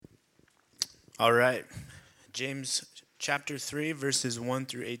All right. James chapter 3, verses 1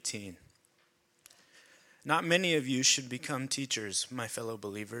 through 18. Not many of you should become teachers, my fellow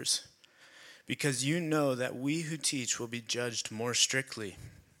believers, because you know that we who teach will be judged more strictly.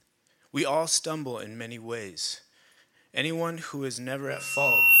 We all stumble in many ways. Anyone who is never at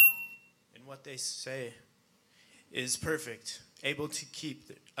fault in what they say is perfect, able to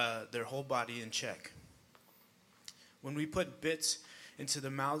keep their whole body in check. When we put bits into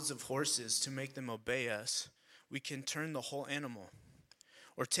the mouths of horses to make them obey us, we can turn the whole animal.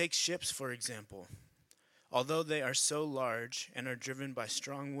 Or take ships, for example. Although they are so large and are driven by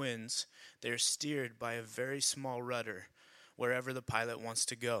strong winds, they are steered by a very small rudder wherever the pilot wants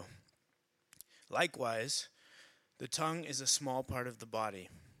to go. Likewise, the tongue is a small part of the body,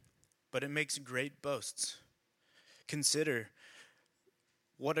 but it makes great boasts. Consider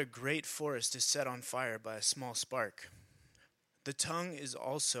what a great forest is set on fire by a small spark. The tongue is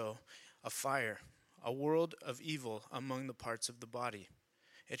also a fire, a world of evil among the parts of the body.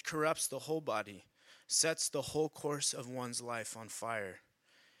 It corrupts the whole body, sets the whole course of one's life on fire,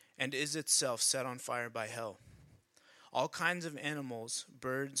 and is itself set on fire by hell. All kinds of animals,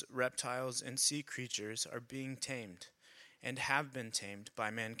 birds, reptiles, and sea creatures are being tamed, and have been tamed by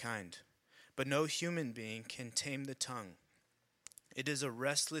mankind. But no human being can tame the tongue. It is a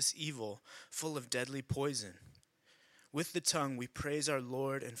restless evil, full of deadly poison. With the tongue we praise our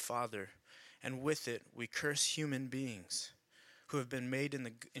Lord and Father, and with it we curse human beings, who have been made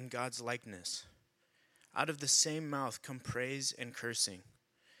in God's likeness. Out of the same mouth come praise and cursing.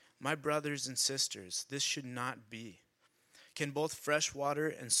 My brothers and sisters, this should not be. Can both fresh water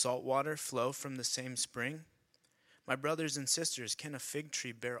and salt water flow from the same spring? My brothers and sisters, can a fig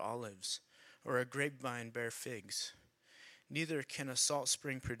tree bear olives, or a grapevine bear figs? Neither can a salt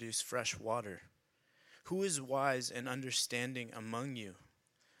spring produce fresh water. Who is wise and understanding among you?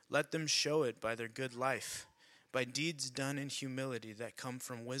 Let them show it by their good life, by deeds done in humility that come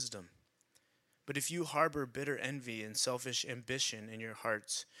from wisdom. But if you harbor bitter envy and selfish ambition in your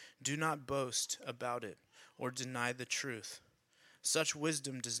hearts, do not boast about it or deny the truth. Such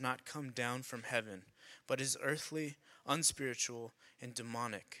wisdom does not come down from heaven, but is earthly, unspiritual, and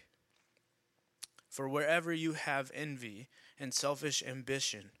demonic. For wherever you have envy and selfish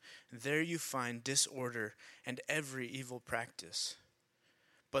ambition, there you find disorder and every evil practice.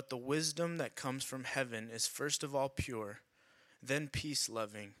 But the wisdom that comes from heaven is first of all pure, then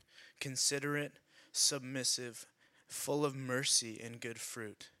peace-loving, considerate, submissive, full of mercy and good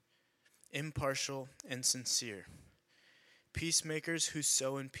fruit, impartial and sincere. Peacemakers who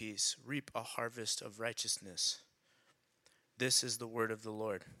sow in peace reap a harvest of righteousness. This is the word of the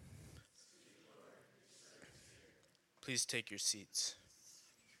Lord. Please take your seats.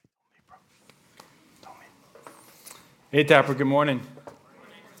 Hey, Tapper, good morning.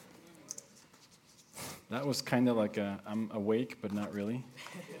 That was kind of like I'm awake, but not really.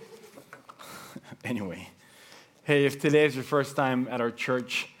 Anyway, hey, if today is your first time at our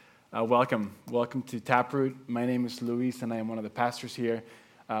church, welcome. Welcome to Taproot. My name is Luis, and I am one of the pastors here.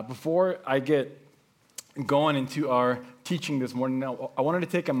 Before I get going into our teaching this morning, I wanted to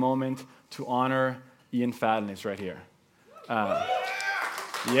take a moment to honor Ian Fadden is right here.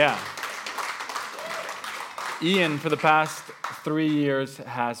 Yeah. Ian, for the past 3 years,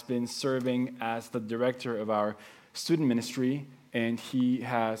 has been serving as the director of our student ministry, and he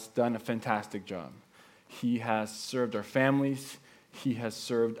has done a fantastic job. He has served our families, he has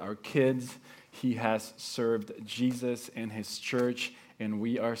served our kids, he has served Jesus and his church, and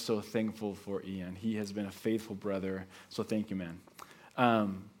we are so thankful for Ian. He has been a faithful brother, so thank you, man.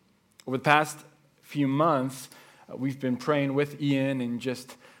 Over the past few months, we've been praying with Ian and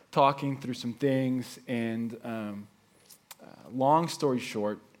just talking through some things, and long story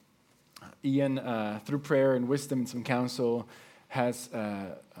short, Ian, through prayer and wisdom and some counsel, has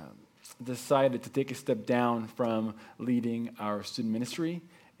decided to take a step down from leading our student ministry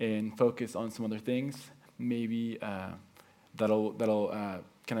and focus on some other things, maybe that'll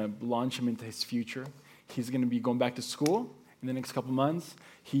kind of launch him into his future. He's going to be going back to school in the next couple months.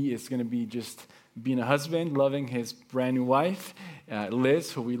 He is going to be just being a husband, loving his brand new wife,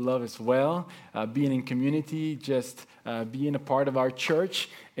 Liz, who we love as well, being in community, just being a part of our church,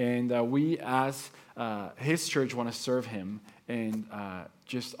 and we as his church want to serve him and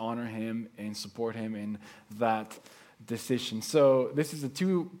just honor him and support him in that decision. So this is a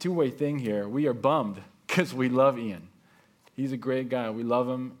two-way thing here. We are bummed because we love Ian. He's a great guy. We love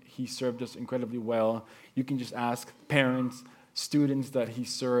him. He served us incredibly well. You can just ask parents, students that he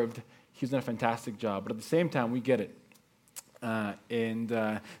served. He's done a fantastic job. But at the same time, we get it.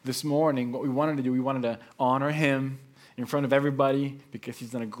 And this morning, what we wanted to do, we wanted to honor him in front of everybody because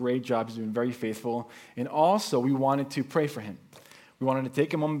he's done a great job. He's been very faithful. And also, we wanted to pray for him. We wanted to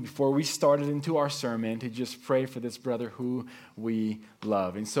take a moment before we started into our sermon to just pray for this brother who we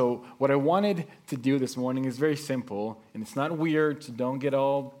love. And so what I wanted to do this morning is very simple, and it's not weird, so don't get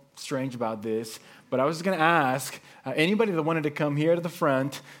all strange about this, but I was going to ask anybody that wanted to come here to the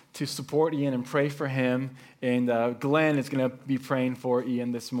front to support Ian and pray for him. And Glenn is going to be praying for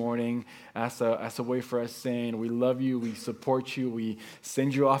Ian this morning as a way for us saying, we love you, we support you, we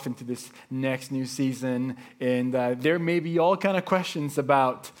send you off into this next new season. And there may be all kind of questions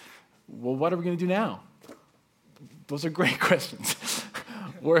about, well, what are we going to do now? Those are great questions.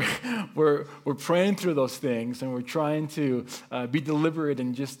 We're praying through those things, and we're trying to be deliberate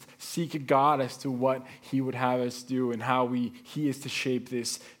and just seek God as to what He would have us do and how He is to shape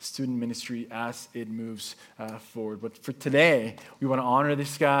this student ministry as it moves forward. But for today, we want to honor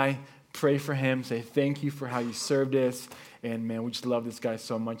this guy, pray for him, say thank you for how you served us, and man, we just love this guy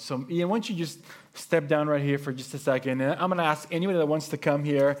so much. So Ian, why don't you just step down right here for just a second, and I'm going to ask anybody that wants to come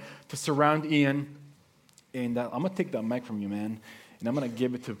here to surround Ian, and I'm going to take that mic from you, man. And I'm going to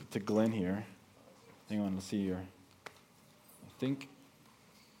give it to Glenn here. Hang on, let's see here. I think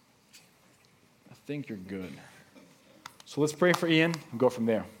you're good. So let's pray for Ian and go from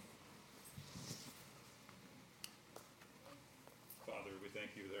there. Father, we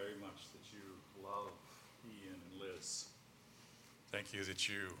thank you very much that you love Ian and Liz. Thank you that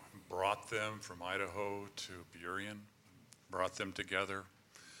you brought them from Idaho to Burien, brought them together.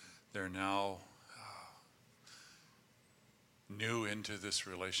 They're now new into this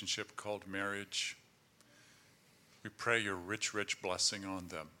relationship called marriage. We pray your rich, rich blessing on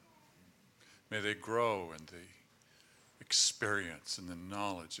them. May they grow in the experience and the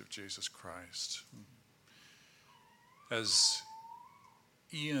knowledge of Jesus Christ. As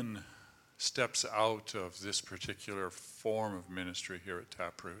Ian steps out of this particular form of ministry here at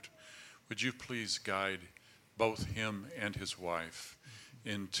Taproot, would you please guide both him and his wife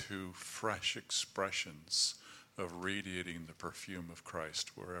into fresh expressions of radiating the perfume of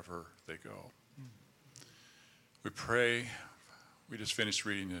Christ wherever they go. We pray, we just finished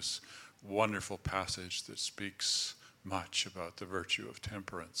reading this wonderful passage that speaks much about the virtue of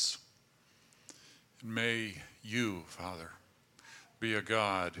temperance. And may you, Father, be a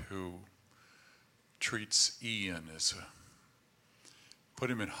God who treats Ian as put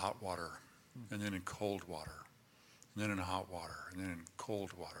him in hot water, and then in cold water, and then in hot water, and then in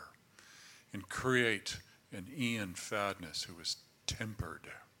cold water, and create an Ian Fadness who is tempered,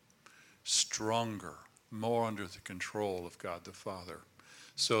 stronger, more under the control of God the Father,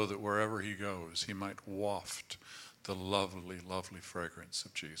 so that wherever he goes, he might waft the lovely, lovely fragrance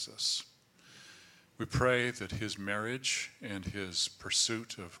of Jesus. We pray that his marriage and his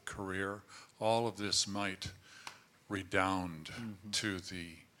pursuit of career, all of this might redound to the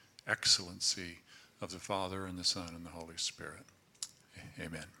excellency of the Father and the Son and the Holy Spirit.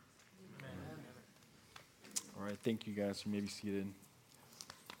 Amen. All right, thank you guys for maybe seated.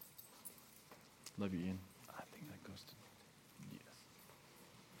 Love you, Ian. I think that goes to yes.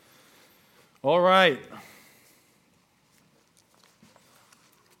 All right.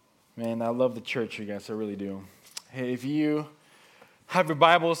 Man, I love the church, you guys. I really do. Hey, if you have your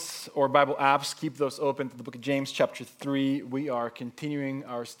Bibles or Bible apps, keep those open to the book of James, chapter 3. We are continuing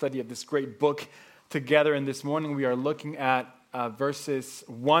our study of this great book together, and this morning we are looking at verses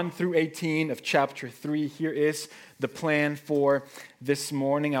 1 through 18 of chapter 3. Here is the plan for this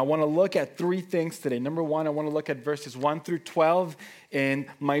morning. I want to look at three things today. Number one, I want to look at verses 1 through 12. And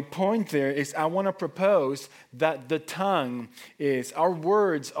my point there is I want to propose that the tongue is, our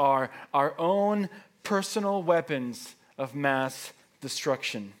words are our own personal weapons of mass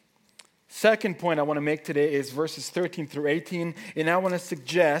destruction. Second point I want to make today is verses 13 through 18, and I want to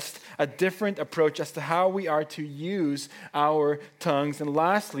suggest a different approach as to how we are to use our tongues. And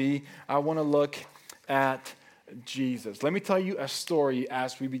lastly, I want to look at Jesus. Let me tell you a story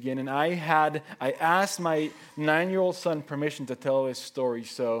as we begin. And I asked my 9-year-old son permission to tell this story,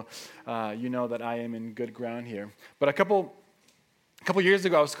 so you know that I am in good ground here. But a couple years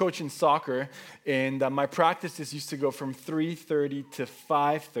ago, I was coaching soccer, and my practices used to go from 3:30 to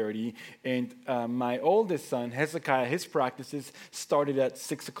 5:30, and my oldest son, Hezekiah, his practices started at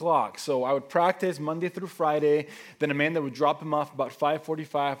 6 o'clock. So I would practice Monday through Friday, then Amanda would drop him off about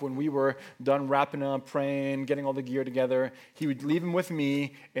 5:45 when we were done wrapping up, praying, getting all the gear together. He would leave him with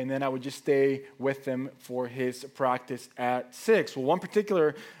me, and then I would just stay with him for his practice at 6. Well, one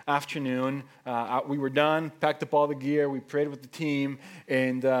particular afternoon, we were done, packed up all the gear, we prayed with the team,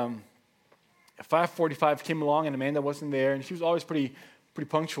 and 5:45 came along, and Amanda wasn't there, and she was always pretty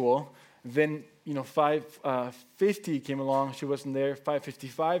punctual. Then, 5:50 came along, she wasn't there.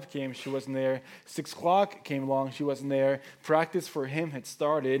 5:55 came, she wasn't there. 6 o'clock came along, she wasn't there. Practice for him had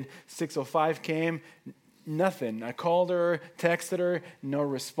started. 6:05 came, nothing. I called her, texted her, no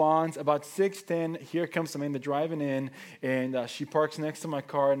response. About 6:10, here comes Amanda driving in, and she parks next to my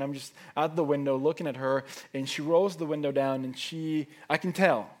car, and I'm just out the window looking at her, and she rolls the window down, and I can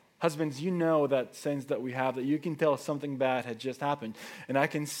tell. Husbands, you know that sense that we have, that you can tell something bad had just happened. And I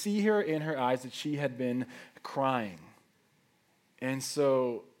can see her in her eyes that she had been crying. And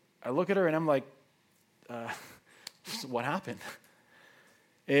so I look at her and I'm like, what happened?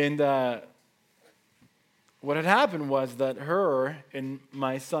 And what had happened was that her and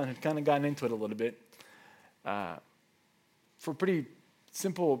my son had kind of gotten into it a little bit for a pretty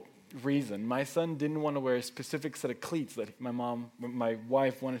simple reason. My son didn't want to wear a specific set of cleats that my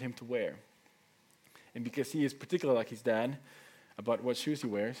wife wanted him to wear. And because he is particular like his dad about what shoes he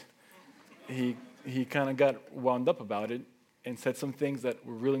wears, he kind of got wound up about it and said some things that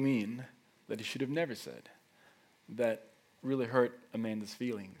were really mean that he should have never said, that really hurt Amanda's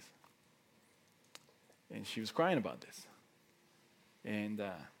feelings. And she was crying about this. And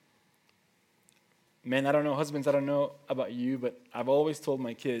men, I don't know, husbands, I don't know about you, but I've always told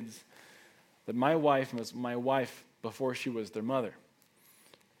my kids that my wife was my wife before she was their mother.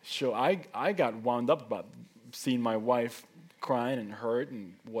 So I got wound up about seeing my wife crying and hurt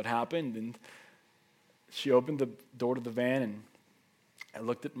and what happened. And she opened the door to the van, and I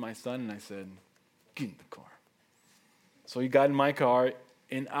looked at my son and I said, "Get in the car." So he got in my car,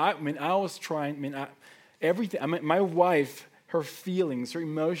 and I was trying, everything. My wife, her feelings, her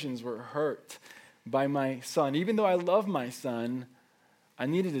emotions were hurt by my son. Even though I love my son,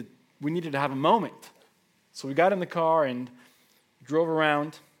 we needed to have a moment. So we got in the car and drove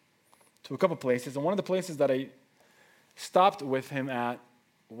around to a couple places. And one of the places that I stopped with him at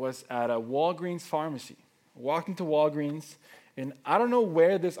was at a Walgreens pharmacy. I walked into Walgreens, and I don't know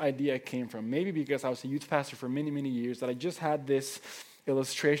where this idea came from. Maybe because I was a youth pastor for many, many years, that I just had this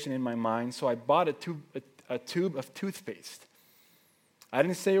illustration in my mind. So I bought a tube of toothpaste. I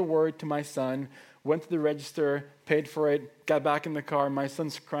didn't say a word to my son, went to the register, paid for it, got back in the car. My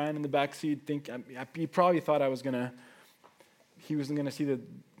son's crying in the back seat. He probably thought he wasn't going to see the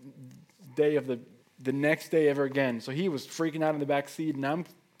day of the next day ever again. So he was freaking out in the back seat, and I'm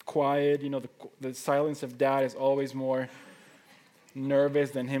quiet. The silence of dad is always more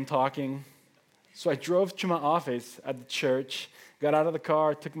nervous than him talking. So I drove to my office at the church, got out of the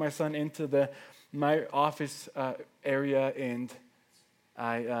car, took my son into my office area, and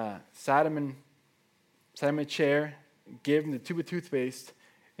I sat him in a chair, gave him the tube of toothpaste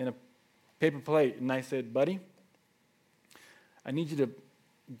and a paper plate, and I said, "Buddy, I need you to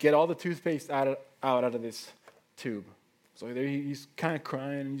get all the toothpaste out of this tube." So there he's kind of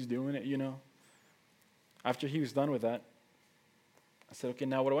crying and he's doing it, After he was done with that, I said, "Okay,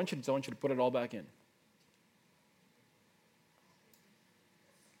 now what I want you to do is I want you to put it all back in.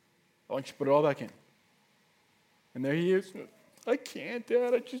 I want you to put it all back in." And there he is. "I can't,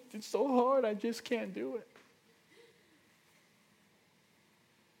 Dad. It's so hard. I just can't do it."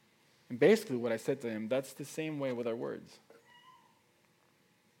 And basically what I said to him, that's the same way with our words.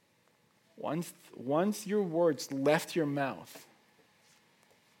 Once your words left your mouth,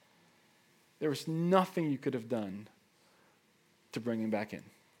 there was nothing you could have done to bring him back in.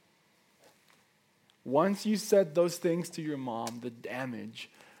 Once you said those things to your mom, the damage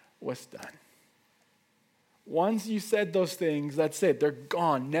was done. Once you said those things, that's it. They're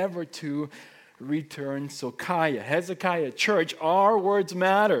gone, never to return. So Hezekiah, church, our words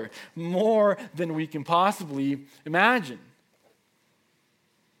matter more than we can possibly imagine.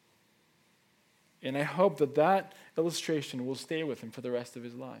 And I hope that illustration will stay with him for the rest of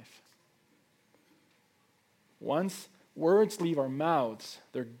his life. Once words leave our mouths,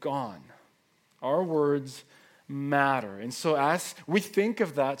 they're gone. Our words matter. And so as we think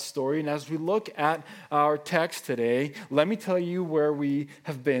of that story and as we look at our text today, let me tell you where we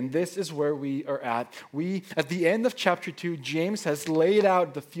have been. This is where we are at. At the end of chapter 2, James has laid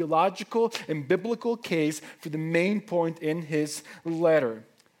out the theological and biblical case for the main point in his letter.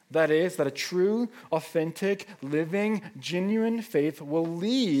 That is, that a true, authentic, living, genuine faith will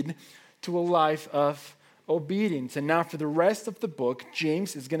lead to a life of obedience. And now for the rest of the book,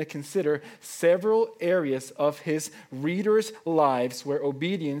 James is going to consider several areas of his readers' lives where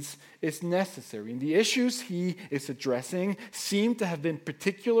obedience is necessary. And the issues he is addressing seem to have been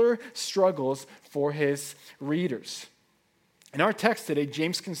particular struggles for his readers. In our text today,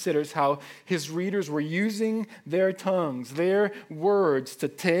 James considers how his readers were using their tongues, their words, to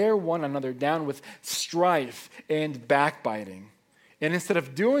tear one another down with strife and backbiting. And instead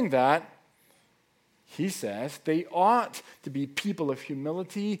of doing that, He says they ought to be people of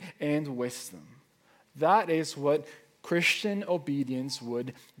humility and wisdom. That is what Christian obedience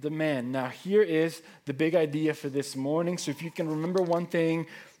would demand. Now, here is the big idea for this morning. So if you can remember one thing,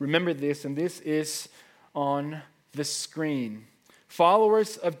 remember this, and this is on the screen.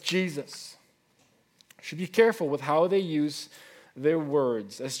 Followers of Jesus should be careful with how they use their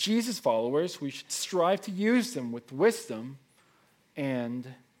words. As Jesus followers, we should strive to use them with wisdom and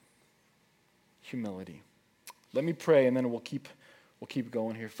humility. Let me pray, and then we'll keep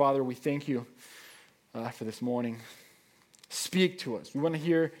going here. Father, we thank you for this morning. Speak to us. We want to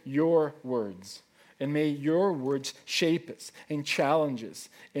hear your words. And may your words shape us and challenge us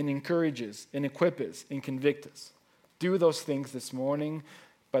and encourage us and equip us and convict us. Do those things this morning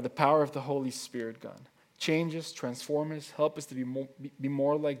by the power of the Holy Spirit, God. Change us, transform us, help us to be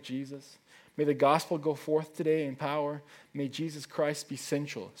more like Jesus. May the gospel go forth today in power. May Jesus Christ be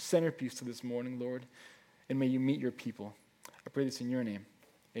centerpiece to this morning, Lord. And may you meet your people. I pray this in your name.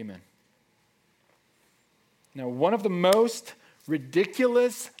 Amen. Now, one of the most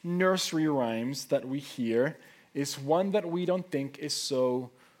ridiculous nursery rhymes that we hear is one that we don't think is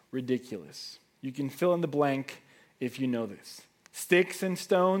so ridiculous. You can fill in the blank if you know this. Sticks and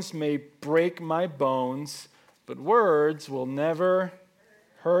stones may break my bones, but words will never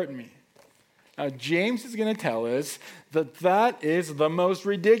hurt me. Now, James is going to tell us that that is the most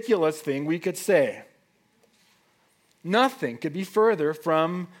ridiculous thing we could say. Nothing could be further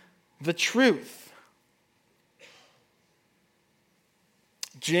from the truth.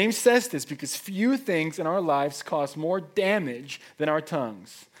 James says this because few things in our lives cause more damage than our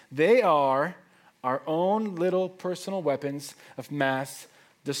tongues. They are our own little personal weapons of mass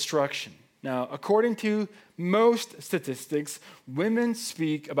destruction. Now, according to most statistics, women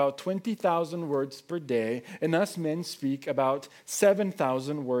speak about 20,000 words per day, and us men speak about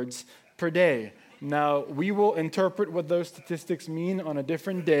 7,000 words per day. Now, we will interpret what those statistics mean on a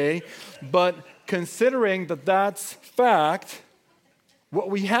different day, but considering that that's fact, what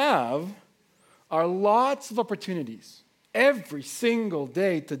we have are lots of opportunities every single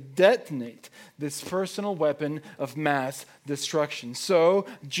day to detonate this personal weapon of mass destruction. So,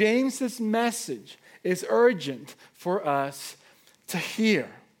 James's message is urgent for us to hear.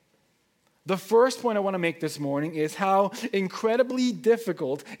 The first point I want to make this morning is how incredibly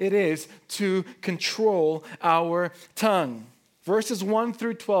difficult it is to control our tongue. Verses 1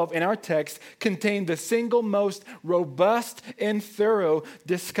 through 12 in our text contain the single most robust and thorough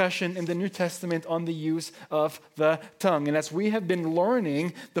discussion in the New Testament on the use of the tongue. And as we have been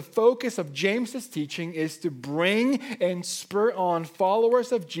learning, the focus of James's teaching is to bring and spur on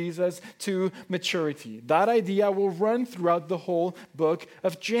followers of Jesus to maturity. That idea will run throughout the whole book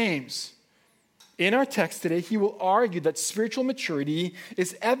of James. In our text today, he will argue that spiritual maturity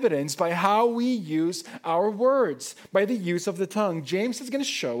is evidenced by how we use our words, by the use of the tongue. James is going to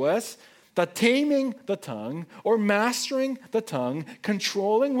show us that taming the tongue or mastering the tongue,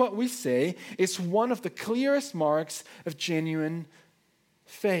 controlling what we say, is one of the clearest marks of genuine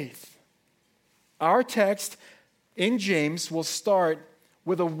faith. Our text in James will start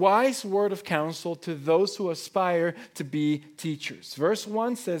with a wise word of counsel to those who aspire to be teachers. Verse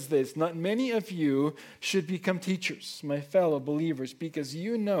 1 says this: "Not many of you should become teachers, my fellow believers, because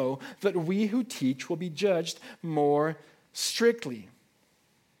you know that we who teach will be judged more strictly."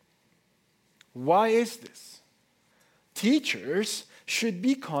 Why is this? Teachers should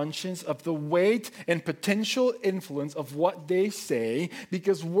be conscious of the weight and potential influence of what they say,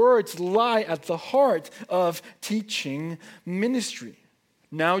 because words lie at the heart of teaching ministry.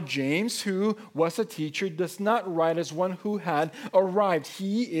 Now, James, who was a teacher, does not write as one who had arrived.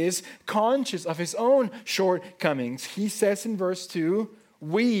 He is conscious of his own shortcomings. He says in verse 2,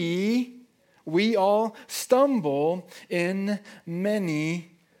 we all stumble in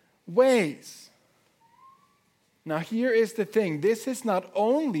many ways. Now, here is the thing. This is not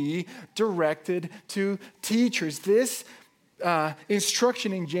only directed to teachers. This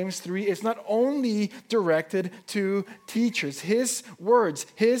instruction in James 3 is not only directed to teachers. His words,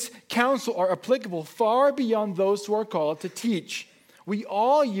 his counsel are applicable far beyond those who are called to teach. We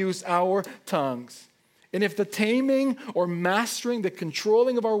all use our tongues. And if the taming or mastering, the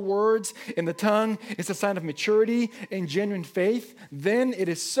controlling of our words in the tongue is a sign of maturity and genuine faith, then it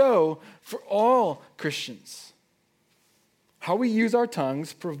is so for all Christians. How we use our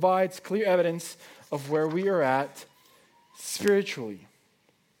tongues provides clear evidence of where we are at spiritually.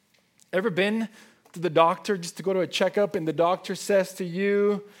 Ever been to the doctor just to go to a checkup and the doctor says to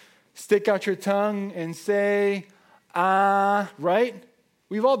you, stick out your tongue and say, right?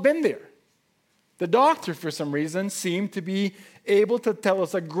 We've all been there. The doctor, for some reason, seemed to be able to tell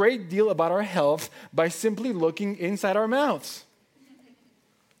us a great deal about our health by simply looking inside our mouths.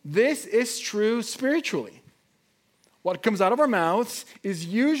 This is true spiritually. What comes out of our mouths is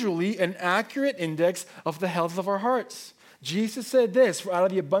usually an accurate index of the health of our hearts. Jesus said this, "For out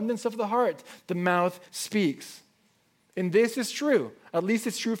of the abundance of the heart, the mouth speaks." And this is true. At least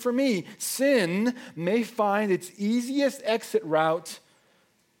it's true for me. Sin may find its easiest exit route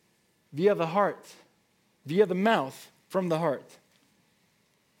via the heart, via the mouth, from the heart.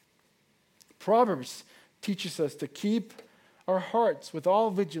 Proverbs teaches us to keep our hearts with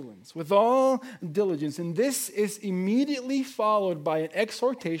all vigilance, with all diligence. And this is immediately followed by an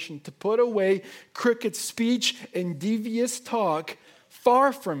exhortation to put away crooked speech and devious talk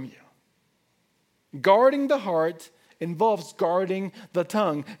far from you. Guarding the heart involves guarding the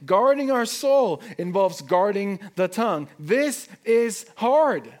tongue. Guarding our soul involves guarding the tongue. This is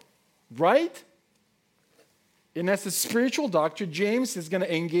hard, right? And as a spiritual doctor, James is going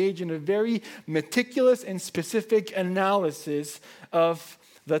to engage in a very meticulous and specific analysis of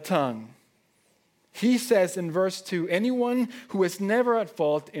the tongue. He says in verse 2, anyone who is never at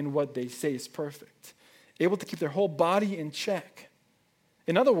fault in what they say is perfect, able to keep their whole body in check.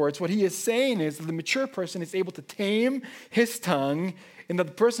 In other words, what he is saying is that the mature person is able to tame his tongue, and that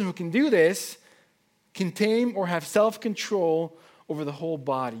the person who can do this can tame or have self-control over the whole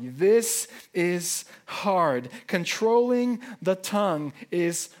body. This is hard. Controlling the tongue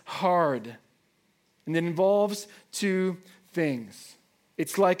is hard. And it involves two things.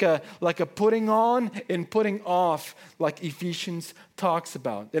 It's like a putting on and putting off, like Ephesians talks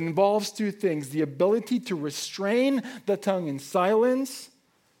about. It involves two things: the ability to restrain the tongue in silence,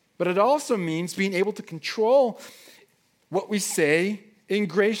 but it also means being able to control what we say in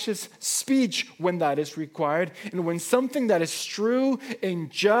gracious speech when that is required. And when something that is true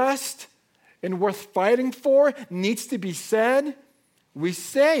and just and worth fighting for needs to be said, we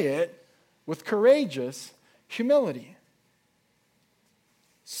say it with courageous humility.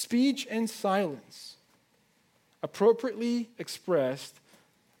 Speech and silence, appropriately expressed,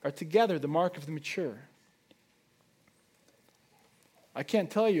 are together the mark of the mature. I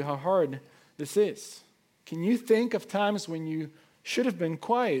can't tell you how hard this is. Can you think of times when you should have been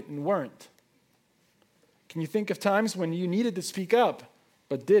quiet and weren't? Can you think of times when you needed to speak up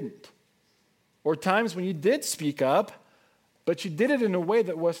but didn't? Or times when you did speak up, but you did it in a way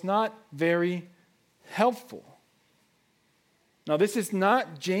that was not very helpful? Now, this is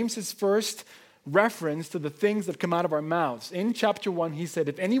not James's first reference to the things that come out of our mouths. In chapter 1, he said,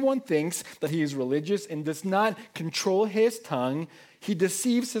 if anyone thinks that he is religious and does not control his tongue, he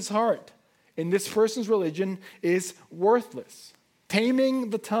deceives his heart, and this person's religion is worthless.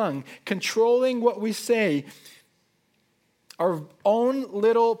 Taming the tongue, controlling what we say, our own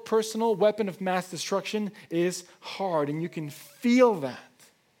little personal weapon of mass destruction, is hard, and you can feel that.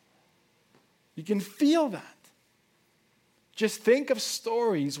 You can feel that. Just think of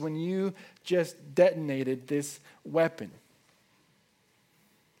stories when you just detonated this weapon.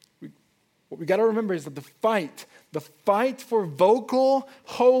 What we got to remember is that the fight for vocal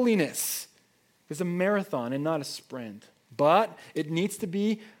holiness is a marathon and not a sprint. But it needs to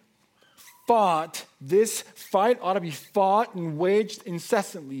be fought. This fight ought to be fought and waged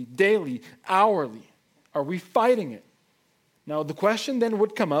incessantly, daily, hourly. Are we fighting it? Now, the question then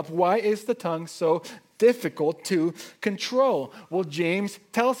would come up, why is the tongue so difficult to control? Well, James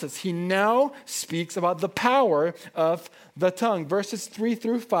tells us. He now speaks about the power of the tongue. Verses 3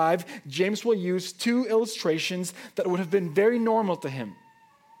 through 5, James will use two illustrations that would have been very normal to him.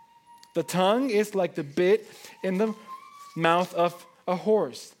 The tongue is like the bit in the mouth of a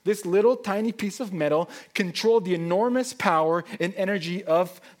horse. This little tiny piece of metal controlled the enormous power and energy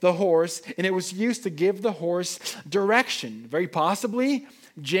of the horse, and it was used to give the horse direction. Very possibly,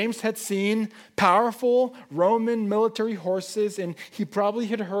 James had seen powerful Roman military horses, and he probably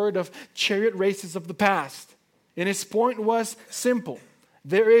had heard of chariot races of the past. And his point was simple.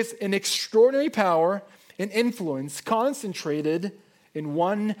 There is an extraordinary power and influence concentrated in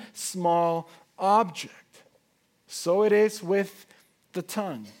one small object. So it is with the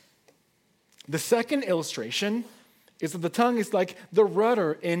tongue. The second illustration is that the tongue is like the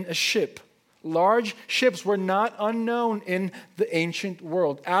rudder in a ship. Large ships were not unknown in the ancient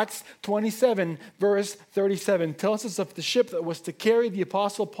world. Acts 27, verse 37 tells us of the ship that was to carry the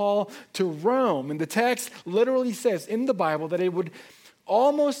Apostle Paul to Rome. And the text literally says in the Bible that it would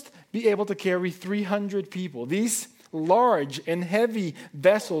almost be able to carry 300 people. These large and heavy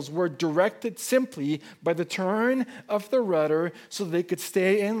vessels were directed simply by the turn of the rudder so they could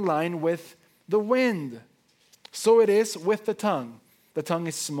stay in line with the wind. So it is with the tongue. The tongue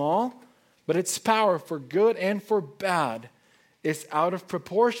is small, but its power for good and for bad is out of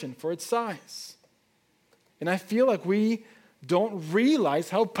proportion for its size. And I feel like we don't realize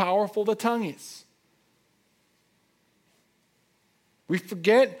how powerful the tongue is. We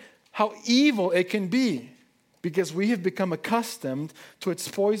forget how evil it can be because we have become accustomed to its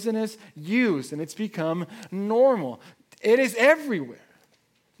poisonous use, and it's become normal. It is everywhere.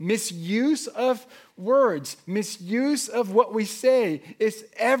 Misuse of words, misuse of what we say is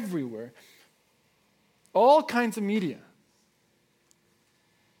everywhere. All kinds of media.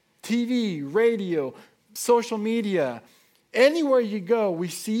 TV, radio, social media. Anywhere you go, we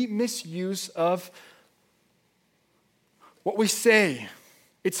see misuse of what we say.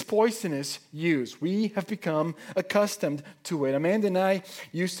 It's poisonous use. We have become accustomed to it. Amanda and I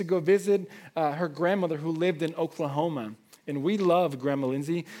used to go visit her grandmother who lived in Oklahoma. And we love Grandma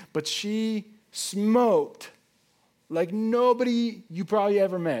Lindsay, but she smoked like nobody you probably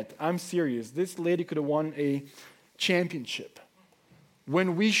ever met. I'm serious. This lady could have won a championship.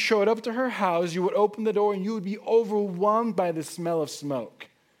 When we showed up to her house, you would open the door and you would be overwhelmed by the smell of smoke.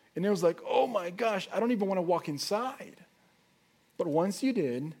 And it was like, oh my gosh, I don't even want to walk inside. But once you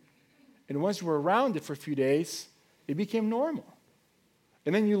did, and once you were around it for a few days, it became normal.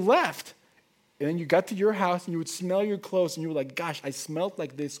 And then you left, and then you got to your house and you would smell your clothes and you were like, gosh, I smelled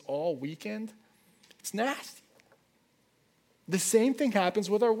like this all weekend. It's nasty. The same thing happens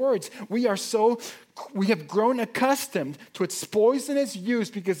with our words. We have grown accustomed to its poisonous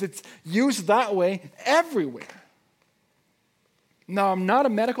use because it's used that way everywhere. Now, I'm not a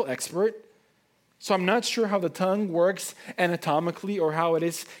medical expert, so I'm not sure how the tongue works anatomically or how it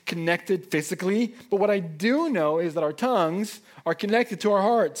is connected physically, but what I do know is that our tongues are connected to our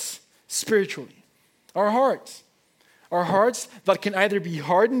hearts spiritually. Our hearts that can either be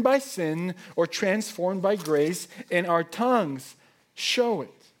hardened by sin or transformed by grace, and our tongues show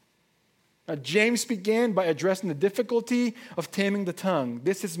it. Now, James began by addressing the difficulty of taming the tongue.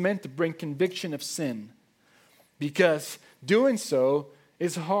 This is meant to bring conviction of sin because doing so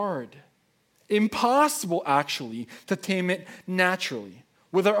is hard. Impossible, actually, to tame it naturally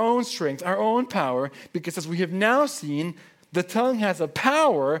with our own strength, our own power, because as we have now seen, the tongue has a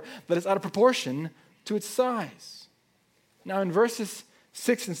power that is out of proportion to its size. Now, in verses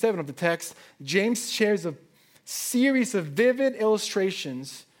 6 and 7 of the text, James shares a series of vivid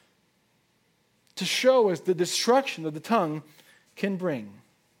illustrations to show us the destruction that the tongue can bring.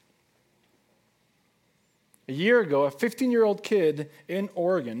 A year ago, a 15-year-old kid in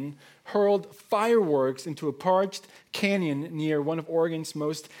Oregon hurled fireworks into a parched canyon near one of Oregon's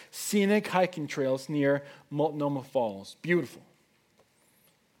most scenic hiking trails near Multnomah Falls. Beautiful.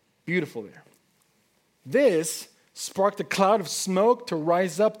 Beautiful there. This sparked a cloud of smoke to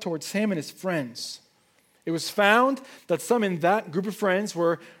rise up towards him and his friends. It was found that some in that group of friends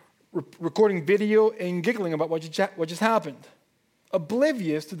were recording video and giggling about what just happened,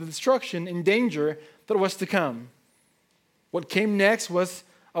 oblivious to the destruction and danger that was to come. What came next was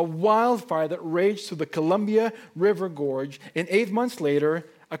a wildfire that raged through the Columbia River Gorge, and 8 months later,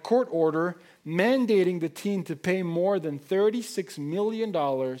 a court order mandating the teen to pay more than $36 million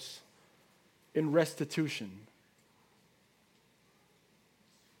in restitution.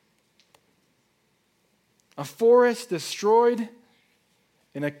 A forest destroyed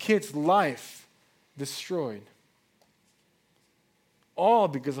and a kid's life destroyed. All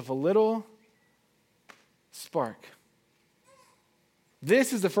because of a little spark.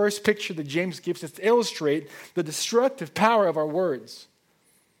 This is the first picture that James gives us to illustrate the destructive power of our words.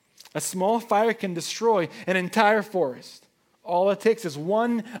 A small fire can destroy an entire forest. All it takes is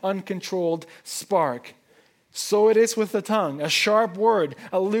one uncontrolled spark. So it is with the tongue. A sharp word,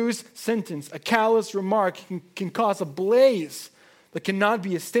 a loose sentence, a callous remark can cause a blaze that cannot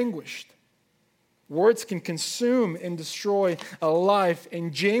be extinguished. Words can consume and destroy a life,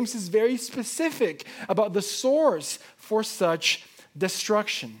 and James is very specific about the source for such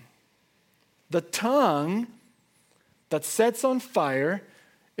destruction. The tongue that sets on fire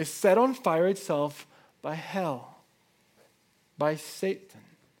is set on fire itself by hell, by Satan.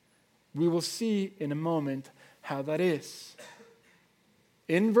 We will see in a moment how that is.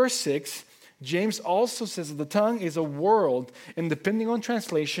 In verse 6, James also says that the tongue is a world, and depending on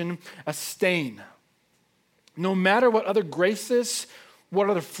translation, a stain. No matter what other graces, what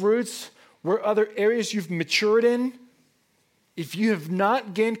other fruits, what other areas you've matured in, if you have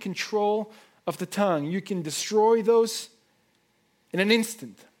not gained control of the tongue, you can destroy those in an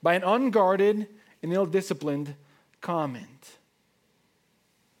instant by an unguarded and ill-disciplined comment.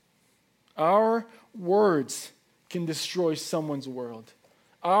 Our words can destroy someone's world.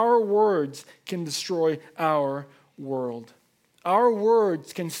 Our words can destroy our world. Our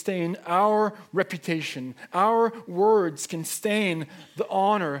words can stain our reputation. Our words can stain the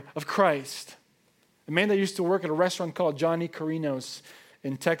honor of Christ. A man that used to work at a restaurant called Johnny Carino's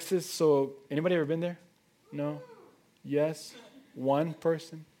in Texas. So, anybody ever been there? No? Yes? One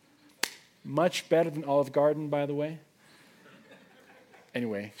person? Much better than Olive Garden, by the way.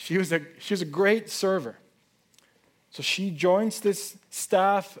 Anyway, she was a great server. So she joins this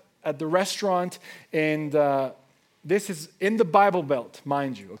staff at the restaurant, and this is in the Bible Belt,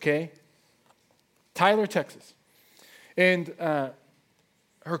 mind you, okay? Tyler, Texas. And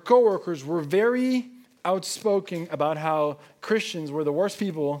her coworkers were very outspoken about how Christians were the worst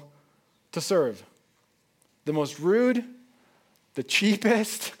people to serve. The most rude, the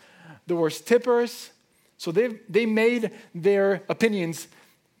cheapest, the worst tippers. So they made their opinions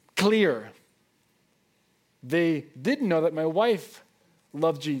clear. They didn't know that my wife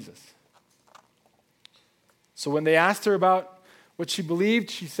loved Jesus. So when they asked her about what she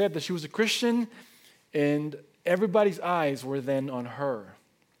believed, she said that she was a Christian, and everybody's eyes were then on her.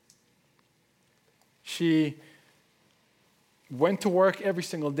 She went to work every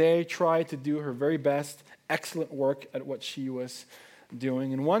single day, tried to do her very best, excellent work at what she was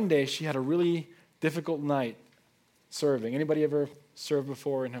doing. And one day she had a really difficult night serving. Anybody ever served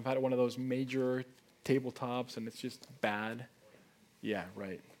before and have had one of those major tabletops and it's just bad? Yeah,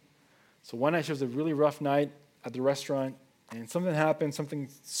 right. So one night she was a really rough night at the restaurant, and something happened, something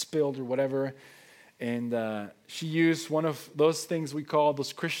spilled or whatever, and she used one of those things we call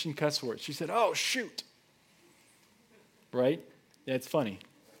those Christian cuss words. She said, "Oh, shoot." Right? Yeah, it's funny.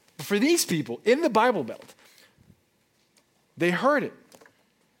 But for these people in the Bible Belt, they heard it.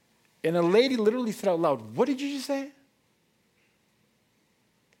 And a lady literally said out loud, "What did you just say?"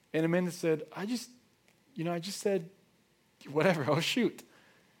 And Amanda said, I just said, whatever, oh, shoot.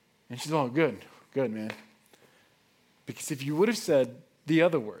 And she said, "Oh, good, man." Because if you would have said the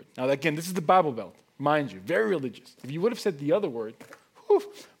other word, now again, this is the Bible Belt, mind you, very religious. If you would have said the other word,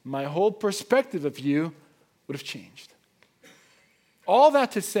 my whole perspective of you would have changed. All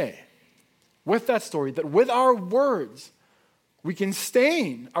that to say, with that story, that with our words, we can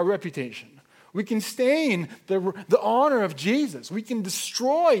stain our reputation. We can stain the honor of Jesus. We can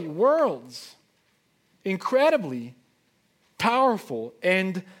destroy worlds. Incredibly powerful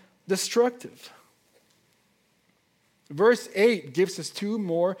and destructive. Verse 8 gives us two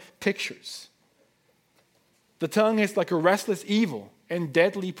more pictures. The tongue is like a restless evil and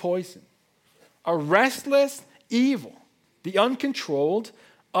deadly poison. A restless evil, the uncontrolled,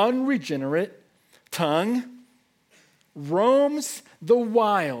 unregenerate tongue roams the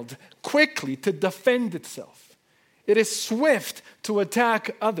wild quickly to defend itself. It is swift to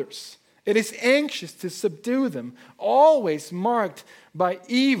attack others. It is anxious to subdue them, always marked by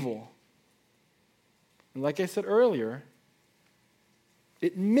evil. And like I said earlier,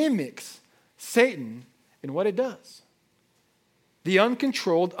 it mimics Satan in what it does. The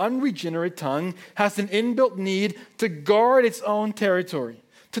uncontrolled, unregenerate tongue has an inbuilt need to guard its own territory,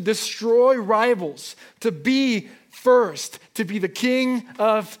 to destroy rivals, to be first, to be the king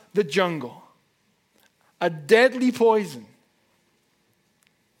of the jungle. A deadly poison.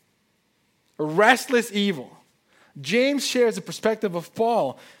 A restless evil. James shares the perspective of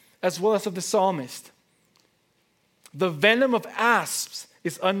Paul as well as of the psalmist. The venom of asps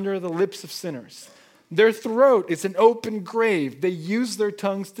is under the lips of sinners. Their throat is an open grave. They use their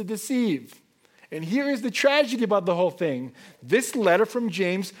tongues to deceive. And here is the tragedy about the whole thing. This letter from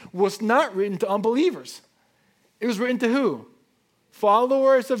James was not written to unbelievers. It was written to who?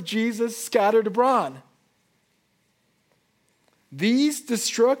 Followers of Jesus scattered abroad. These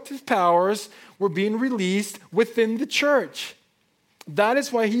destructive powers were being released within the church. That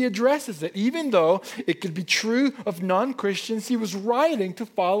is why he addresses it. Even though it could be true of non-Christians, he was writing to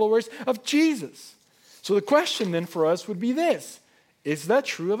followers of Jesus. So the question then for us would be this: is that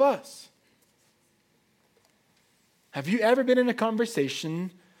true of us? Have you ever been in a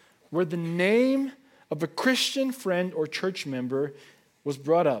conversation where the name of a Christian friend or church member was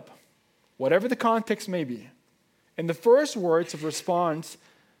brought up, whatever the context may be, and the first words of response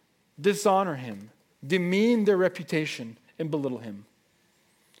dishonor him, demean their reputation, and belittle him,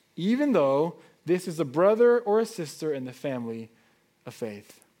 even though this is a brother or a sister in the family of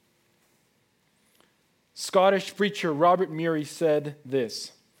faith? Scottish preacher Robert Murray said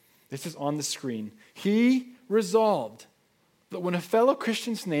this. This is on the screen. He resolved that when a fellow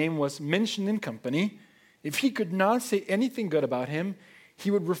Christian's name was mentioned in company, if he could not say anything good about him,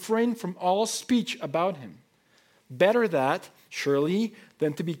 he would refrain from all speech about him. Better that, surely,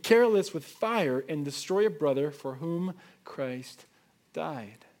 than to be careless with fire and destroy a brother for whom Christ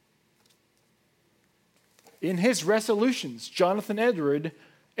died. in his resolutions, Jonathan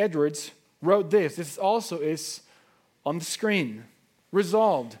Edwards wrote this. This also is on the screen.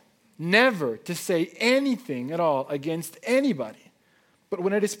 Resolved never to say anything at all against anybody, but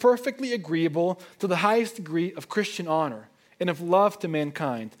when it is perfectly agreeable to the highest degree of Christian honor and of love to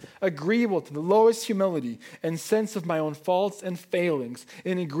mankind, agreeable to the lowest humility and sense of my own faults and failings,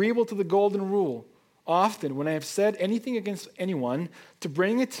 and agreeable to the golden rule, often when I have said anything against anyone, to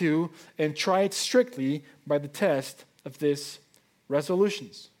bring it to and try it strictly by the test of this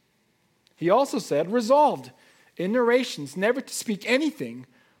resolutions. He also said, resolved in narrations never to speak anything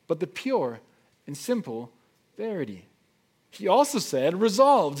but the pure and simple verity. He also said,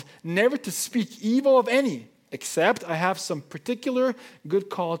 resolved never to speak evil of any, except I have some particular good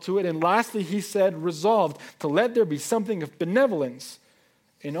call to it. And lastly, he said, resolved to let there be something of benevolence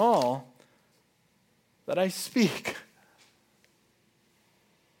in all that I speak.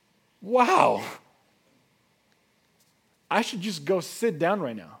 Wow. I should just go sit down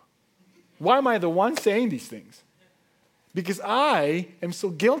right now. Why am I the one saying these things? Because I am so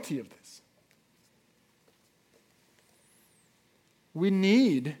guilty of this. We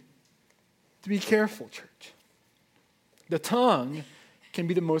need to be careful, church. The tongue can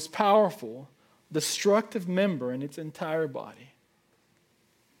be the most powerful, destructive member in its entire body.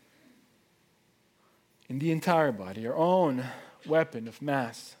 In the entire body, our own weapon of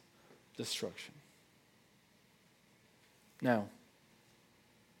mass destruction. Now,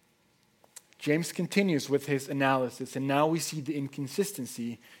 James continues with his analysis, and now we see the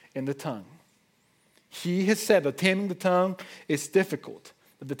inconsistency in the tongue. He has said that taming the tongue is difficult,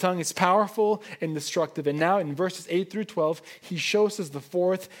 that the tongue is powerful and destructive. And now in verses 8 through 12, he shows us the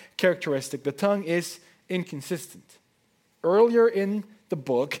fourth characteristic. The tongue is inconsistent. Earlier in the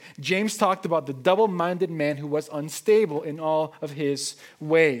book, James talked about the double-minded man who was unstable in all of his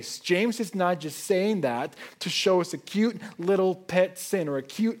ways. James is not just saying that to show us a cute little pet sin or a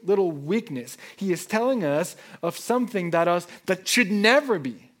cute little weakness. He is telling us of something that should never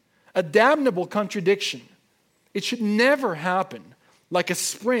be a damnable contradiction. It should never happen, like a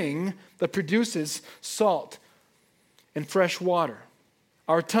spring that produces salt and fresh water.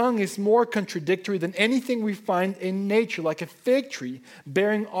 Our tongue is more contradictory than anything we find in nature, like a fig tree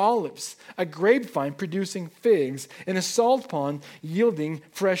bearing olives, a grapevine producing figs, and a salt pond yielding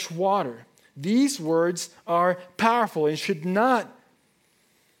fresh water. These words are powerful and should not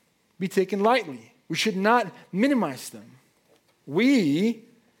be taken lightly. We should not minimize them. We,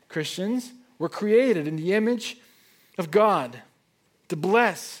 Christians, were created in the image of God to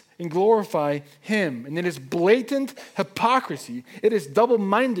bless and glorify Him. And it is blatant hypocrisy. It is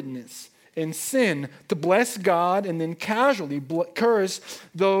double-mindedness and sin to bless God and then casually curse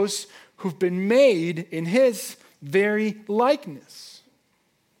those who've been made in His very likeness.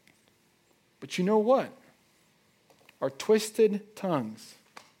 But you know what? Our twisted tongues,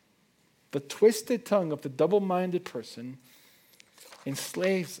 the twisted tongue of the double-minded person,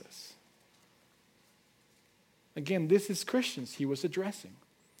 enslaves us. Again, this is Christians he was addressing,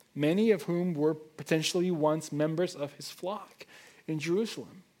 many of whom were potentially once members of his flock in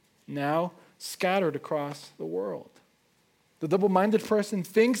Jerusalem, now scattered across the world. The double-minded person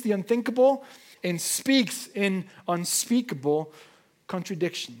thinks the unthinkable and speaks in unspeakable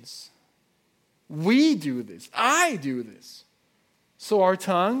contradictions. We do this. I do this. So our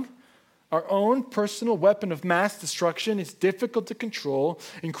tongue, our own personal weapon of mass destruction, is difficult to control,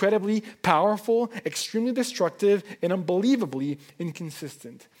 incredibly powerful, extremely destructive, and unbelievably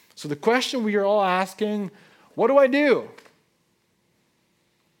inconsistent. So the question we are all asking, what do I do?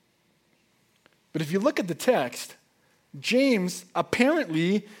 But if you look at the text, James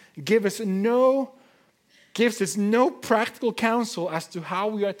apparently gives us no practical counsel as to how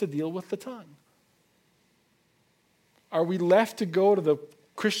we are to deal with the tongue. Are we left to go to the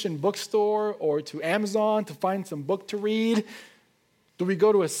Christian bookstore or to Amazon to find some book to read? Do we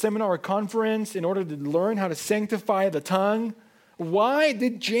go to a seminar or conference in order to learn how to sanctify the tongue? Why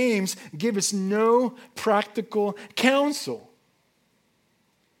did James give us no practical counsel?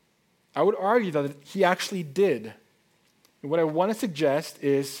 I would argue that he actually did. And what I want to suggest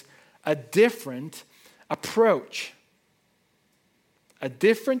is a different approach. A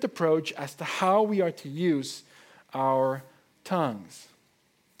different approach as to how we are to use our tongues.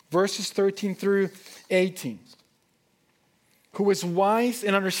 Verses 13 through 18. Who is wise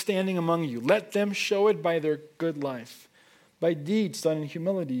and understanding among you? Let them show it by their good life, by deeds done in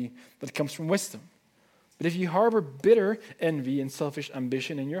humility that comes from wisdom. But if you harbor bitter envy and selfish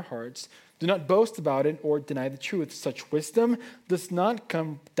ambition in your hearts, Do not boast about it or deny the truth. Such wisdom does not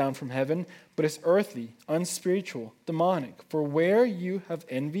come down from heaven, but is earthly, unspiritual, demonic. For where you have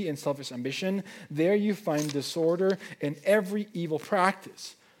envy and selfish ambition, there you find disorder and every evil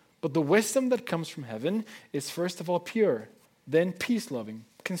practice. But the wisdom that comes from heaven is first of all pure, then peace-loving,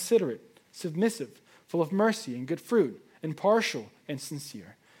 considerate, submissive, full of mercy and good fruit, impartial and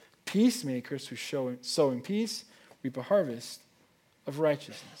sincere. Peacemakers who sow in peace reap a harvest of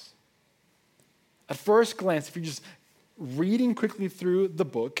righteousness. At first glance, if you're just reading quickly through the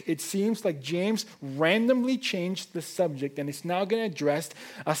book, it seems like James randomly changed the subject and is now going to address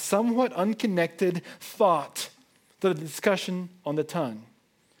a somewhat unconnected thought to the discussion on the tongue.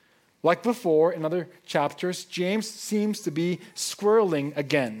 Like before, in other chapters, James seems to be squirreling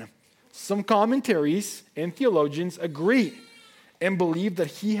again. Some commentaries and theologians agree and believe that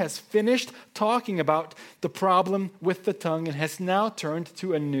he has finished talking about the problem with the tongue and has now turned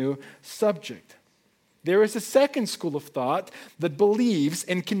to a new subject. There is a second school of thought that believes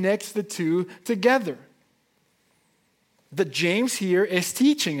and connects the two together. That James here is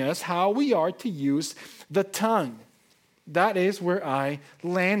teaching us how we are to use the tongue. That is where I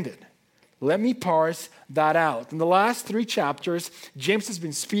landed. Let me parse that out. In the last 3 chapters, James has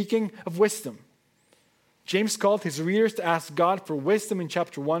been speaking of wisdom. James called his readers to ask God for wisdom in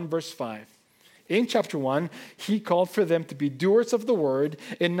chapter 1, verse 5. In chapter 1, he called for them to be doers of the word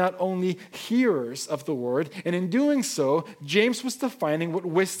and not only hearers of the word. And in doing so, James was defining what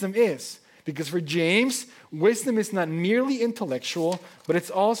wisdom is. Because for James, wisdom is not merely intellectual, but it's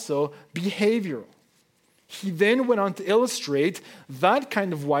also behavioral. He then went on to illustrate that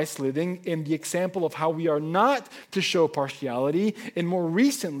kind of wise living in the example of how we are not to show partiality, and more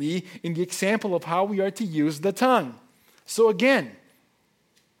recently, in the example of how we are to use the tongue. So again,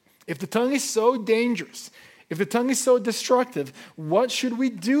 if the tongue is so dangerous, if the tongue is so destructive, what should we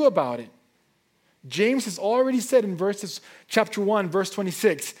do about it? James has already said in chapter 1, verse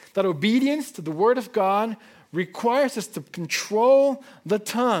 26, that obedience to the word of God requires us to control the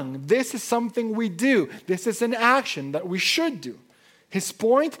tongue. This is something we do. This is an action that we should do. His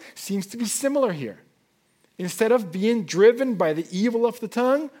point seems to be similar here. Instead of being driven by the evil of the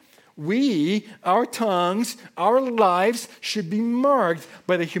tongue, our tongues, our lives should be marked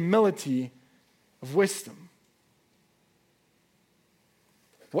by the humility of wisdom.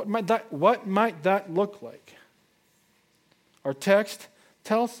 What might that look like? Our text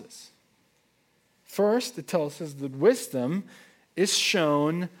tells us. First, it tells us that wisdom is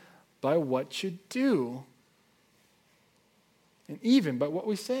shown by what you do, and even by what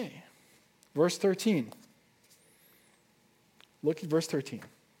we say. Verse 13. Look at verse 13.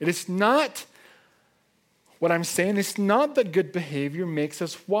 It is not, what I'm saying is not that good behavior makes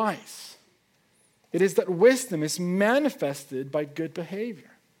us wise. It is that wisdom is manifested by good behavior.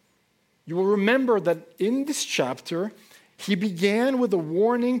 You will remember that in this chapter, he began with a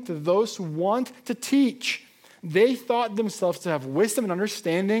warning to those who want to teach. They thought themselves to have wisdom and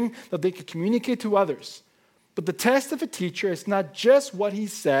understanding that they could communicate to others. But the test of a teacher is not just what he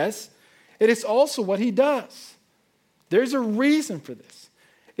says, it is also what he does. There's a reason for this.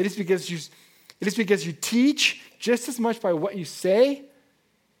 It is because you teach just as much by what you say,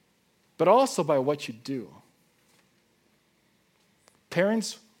 but also by what you do.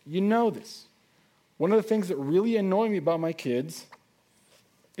 Parents, you know this. One of the things that really annoy me about my kids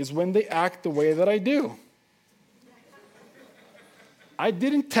is when they act the way that I do. I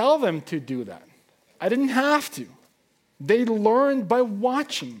didn't tell them to do that. I didn't have to. They learned by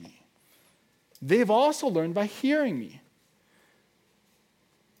watching me. They've also learned by hearing me.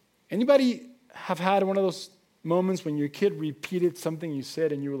 Anybody have had one of those moments when your kid repeated something you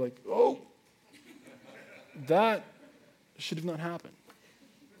said and you were like, oh, that should have not happened?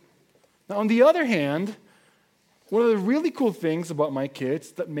 Now, on the other hand, one of the really cool things about my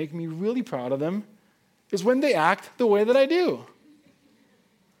kids that make me really proud of them is when they act the way that I do.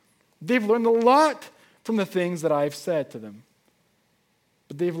 They've learned a lot from the things that I've said to them,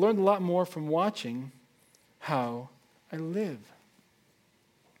 but they've learned a lot more from watching how I live.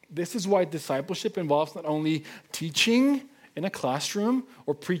 This is why discipleship involves not only teaching in a classroom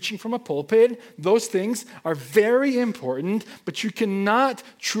or preaching from a pulpit. Those things are very important, but you cannot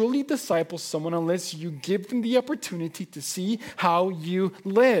truly disciple someone unless you give them the opportunity to see how you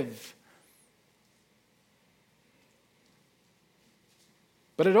live.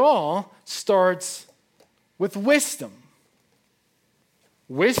 But it all starts with wisdom.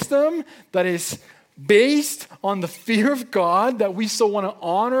 Wisdom that is based on the fear of God, that we so want to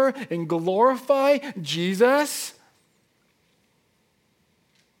honor and glorify Jesus,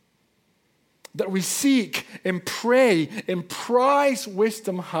 that we seek and pray and prize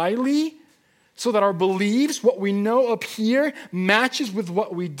wisdom highly, so that our beliefs, what we know up here, matches with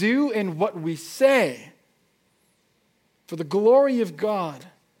what we do and what we say, for the glory of God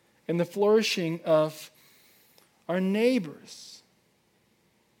and the flourishing of our neighbors.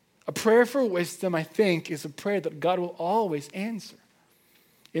 A prayer for wisdom, I think, is a prayer that God will always answer.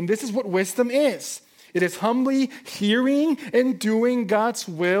 And this is what wisdom is. It is humbly hearing and doing God's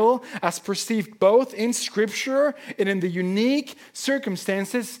will as perceived both in Scripture and in the unique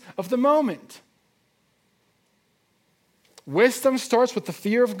circumstances of the moment. Wisdom starts with the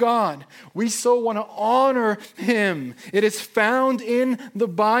fear of God. We so want to honor Him. It is found in the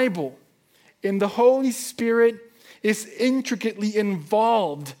Bible. And the Holy Spirit is intricately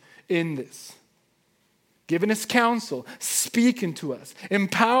involved in this, giving us counsel, speaking to us,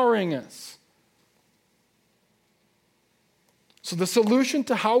 empowering us. So the solution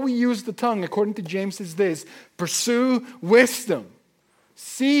to how we use the tongue, according to James, is this: pursue wisdom.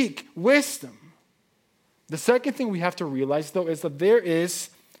 Seek wisdom. The second thing we have to realize, though, is that there is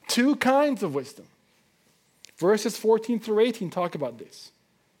two kinds of wisdom. Verses 14 through 18 talk about this.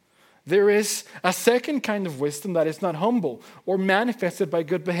 There is a second kind of wisdom that is not humble or manifested by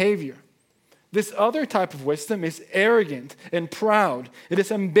good behavior. This other type of wisdom is arrogant and proud. It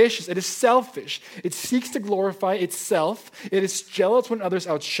is ambitious. It is selfish. It seeks to glorify itself. It is jealous when others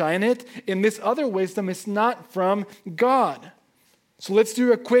outshine it. And this other wisdom is not from God. So let's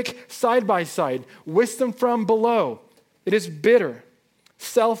do a quick side-by-side. Wisdom from below. It is bitter,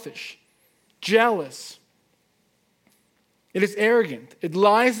 selfish, jealous. It is arrogant. It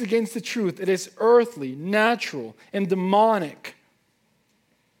lies against the truth. It is earthly, natural, and demonic.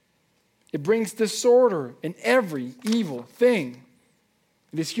 It brings disorder in every evil thing.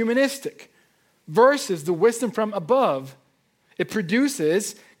 It is humanistic. Versus the wisdom from above. It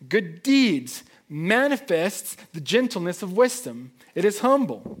produces good deeds, manifests the gentleness of wisdom. It is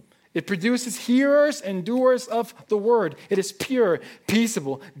humble. It produces hearers and doers of the word. It is pure,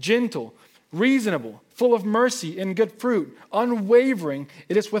 peaceable, gentle, reasonable, full of mercy and good fruit, unwavering.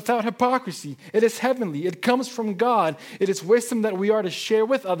 It is without hypocrisy. It is heavenly. It comes from God. It is wisdom that we are to share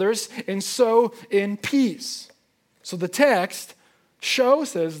with others, and so in peace. So the text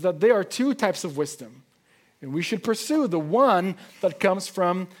shows us that there are two types of wisdom, and we should pursue the one that comes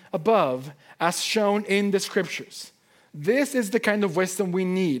from above, as shown in the Scriptures. This is the kind of wisdom we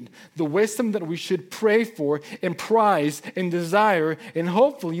need, the wisdom that we should pray for and prize and desire, and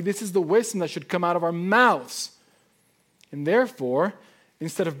hopefully this is the wisdom that should come out of our mouths. And therefore,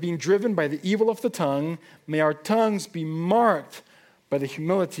 instead of being driven by the evil of the tongue, may our tongues be marked by the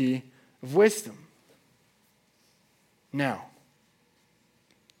humility of wisdom. Now,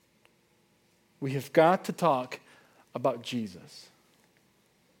 we have got to talk about Jesus.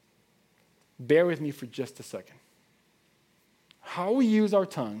 Bear with me for just a second. How we use our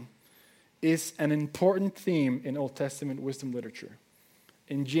tongue is an important theme in Old Testament wisdom literature.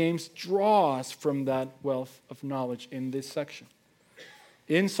 And James draws from that wealth of knowledge in this section.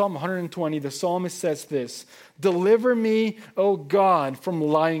 In Psalm 120, the psalmist says this: "Deliver me, O God, from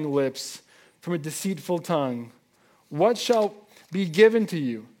lying lips, from a deceitful tongue. What shall be given to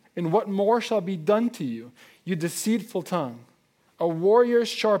you, and what more shall be done to you, you deceitful tongue? A warrior's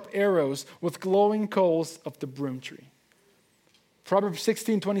sharp arrows with glowing coals of the broom tree." Proverbs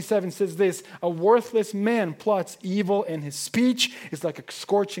 16:27 says this: "A worthless man plots evil, and his speech is like a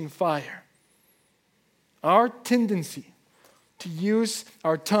scorching fire." Our tendency to use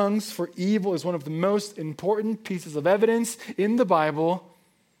our tongues for evil is one of the most important pieces of evidence in the Bible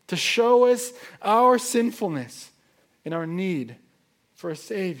to show us our sinfulness and our need for a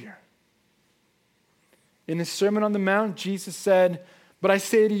Savior. In his Sermon on the Mount, Jesus said, "But I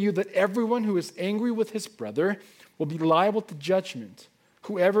say to you that everyone who is angry with his brother will be liable to judgment.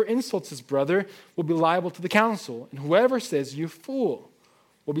 Whoever insults his brother will be liable to the council, and whoever says, 'You fool,'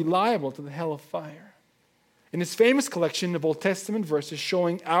 will be liable to the hell of fire." In his famous collection of Old Testament verses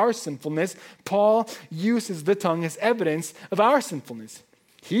showing our sinfulness, Paul uses the tongue as evidence of our sinfulness.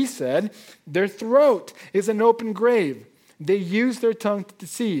 He said, "Their throat is an open grave. They use their tongue to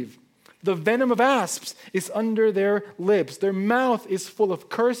deceive. The venom of asps is under their lips. Their mouth is full of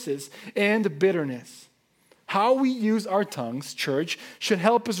curses and bitterness." How we use our tongues, church, should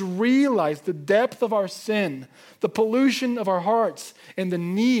help us realize the depth of our sin, the pollution of our hearts, and the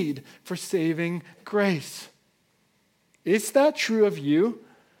need for saving grace. Is that true of you?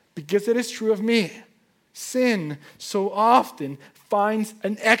 Because it is true of me. Sin so often finds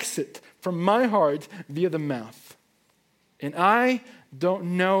an exit from my heart via the mouth. And I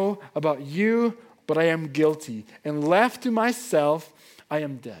don't know about you, but I am guilty. And left to myself, I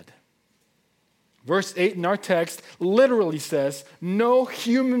am dead. Verse 8 in our text literally says, no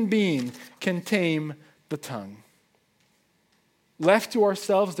human being can tame the tongue. Left to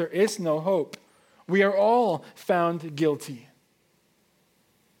ourselves, there is no hope. We are all found guilty.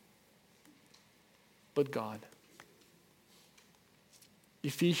 But God.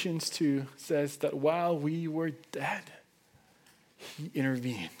 Ephesians 2 says that while we were dead, He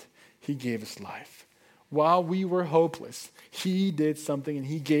intervened. He gave us life. While we were hopeless, He did something and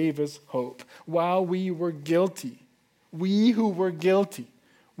He gave us hope. While we were guilty, we who were guilty,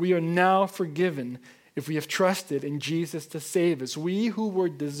 we are now forgiven if we have trusted in Jesus to save us. We who were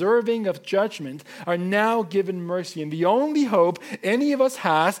deserving of judgment are now given mercy. And the only hope any of us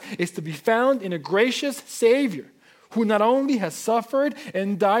has is to be found in a gracious Savior who not only has suffered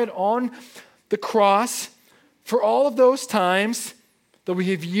and died on the cross for all of those times that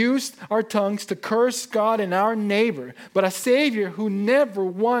we have used our tongues to curse God and our neighbor, but a Savior who never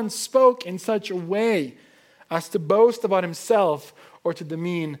once spoke in such a way as to boast about Himself or to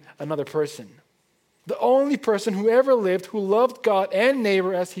demean another person. The only person who ever lived who loved God and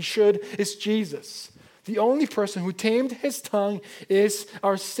neighbor as he should is Jesus. The only person who tamed his tongue is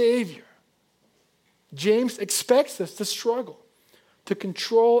our Savior. James expects us to struggle, to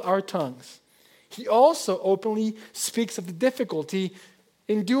control our tongues. He also openly speaks of the difficulty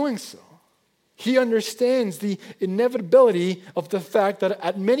in doing so. He understands the inevitability of the fact that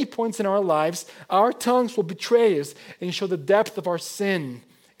at many points in our lives, our tongues will betray us and show the depth of our sin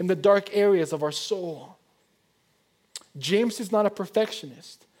in the dark areas of our soul. James is not a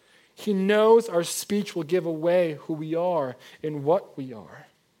perfectionist. He knows our speech will give away who we are and what we are.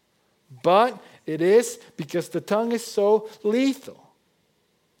 But it is because the tongue is so lethal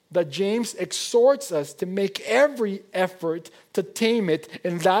that James exhorts us to make every effort to tame it,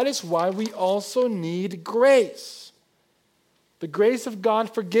 and that is why we also need grace. The grace of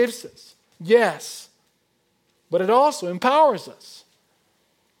God forgives us, yes, but it also empowers us.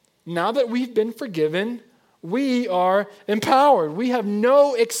 Now that we've been forgiven, we are empowered. We have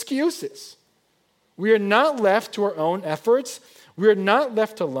no excuses. We are not left to our own efforts. We are not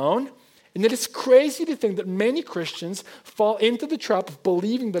left alone. And it is crazy to think that many Christians fall into the trap of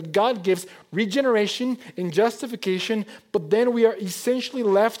believing that God gives regeneration and justification, but then we are essentially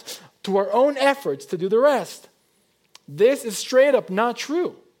left to our own efforts to do the rest. This is straight up not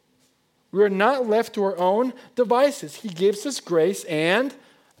true. We are not left to our own devices. He gives us grace, and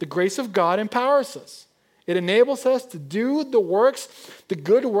the grace of God empowers us. It enables us to do the works, the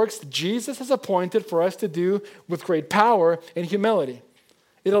good works that Jesus has appointed for us to do with great power and humility.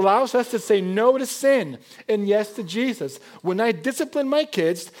 It allows us to say no to sin and yes to Jesus. When I discipline my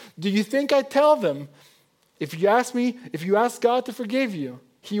kids, do you think I tell them, if you ask God to forgive you,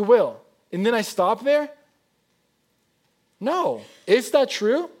 He will, and then I stop there? No. Is that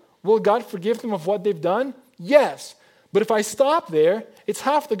true? Will God forgive them of what they've done? Yes. But if I stop there, it's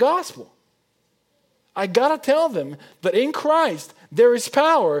half the gospel. I gotta tell them that in Christ, there is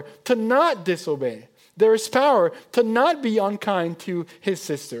power to not disobey. There is power to not be unkind to his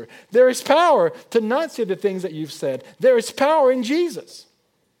sister. There is power to not say the things that you've said. There is power in Jesus.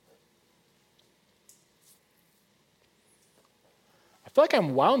 I feel like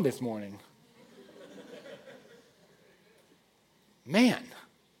I'm wound this morning. Man,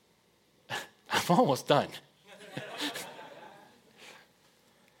 I'm almost done.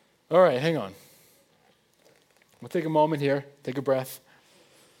 All right, hang on. We'll take a moment here, take a breath.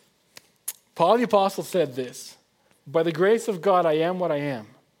 Paul the Apostle said this, by the grace of God I am what I am,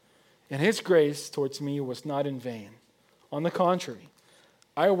 and His grace towards me was not in vain. On the contrary,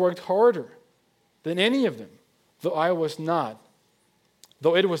 I worked harder than any of them, though it was not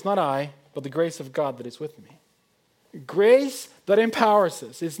I, but the grace of God that is with me. Grace that empowers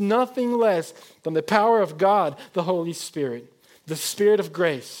us is nothing less than the power of God, the Holy Spirit. The Spirit of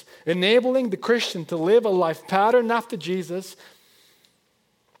grace, enabling the Christian to live a life patterned after Jesus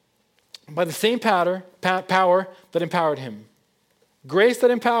by the same power that empowered him. Grace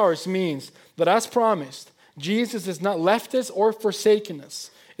that empowers means that, as promised, Jesus has not left us or forsaken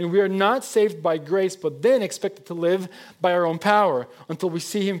us, and we are not saved by grace, but then expected to live by our own power until we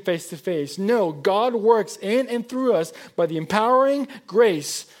see Him face to face. No, God works in and through us by the empowering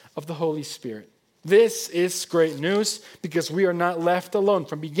grace of the Holy Spirit. This is great news because we are not left alone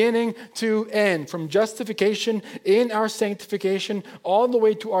from beginning to end, from justification in our sanctification all the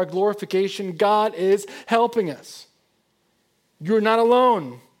way to our glorification. God is helping us. You're not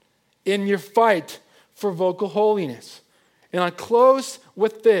alone in your fight for vocal holiness. And I close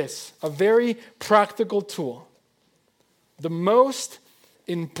with this, a very practical tool. The most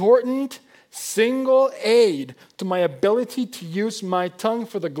important single aid to my ability to use my tongue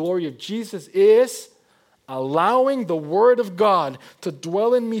for the glory of Jesus is allowing the Word of God to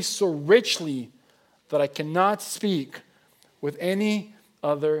dwell in me so richly that I cannot speak with any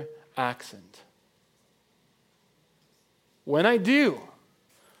other accent. When I do,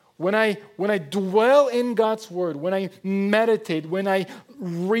 when I dwell in God's Word, when I meditate, when I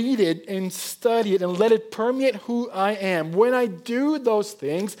read it and study it and let it permeate who I am, when I do those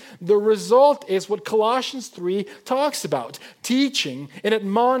things, the result is what Colossians 3 talks about: teaching and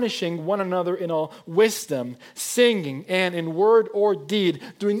admonishing one another in all wisdom, singing, and in word or deed,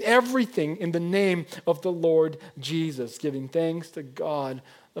 doing everything in the name of the Lord Jesus, giving thanks to God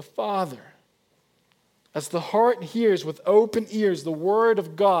the Father. As the heart hears with open ears the Word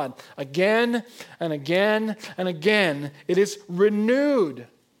of God again and again and again, it is renewed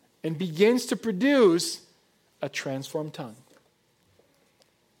and begins to produce a transformed tongue.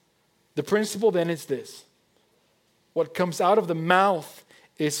 The principle then is this: what comes out of the mouth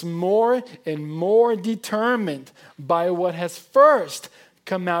is more and more determined by what has first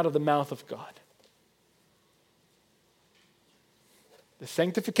come out of the mouth of God. The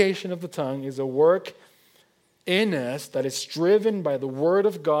sanctification of the tongue is a work in us that is driven by the Word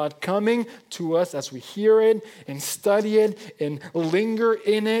of God coming to us as we hear it and study it and linger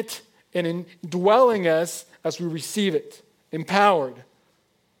in it and indwelling us as we receive it, empowered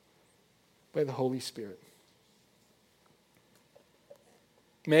by the Holy Spirit.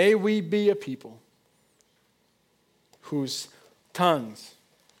 May we be a people whose tongues,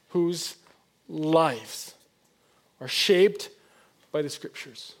 whose lives are shaped by the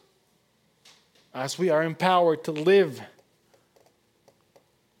Scriptures, as we are empowered to live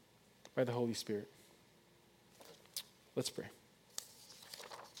by the Holy Spirit. Let's pray.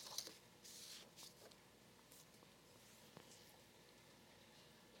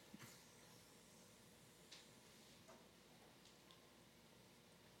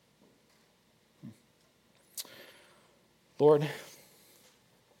 Lord,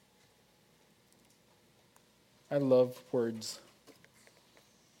 I love words.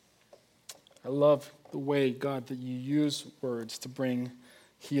 I love the way, God, that you use words to bring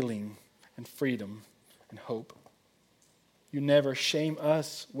healing and freedom and hope. You never shame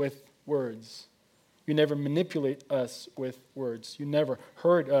us with words. You never manipulate us with words. You never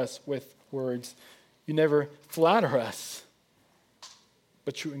hurt us with words. You never flatter us,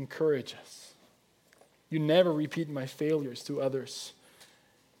 but you encourage us. You never repeat my failures to others.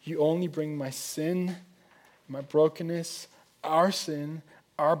 You only bring my sin, my brokenness, our sin,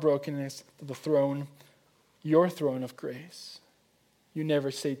 our brokenness to the throne, your throne of grace. You never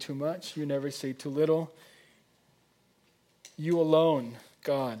say too much. You never say too little. You alone,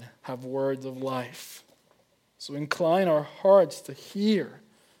 God, have words of life. So incline our hearts to hear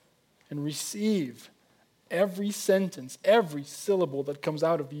and receive every sentence, every syllable that comes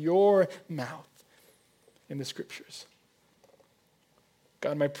out of your mouth in the Scriptures.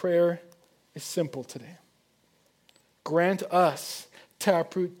 God, my prayer is simple today. Grant us,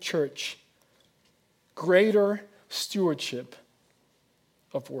 Taproot Church, greater stewardship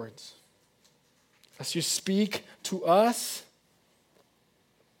of words. As you speak to us,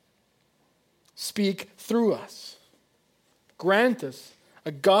 speak through us. Grant us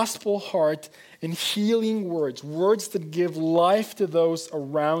a gospel heart and healing words, words that give life to those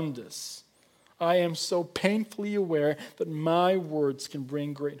around us. I am so painfully aware that my words can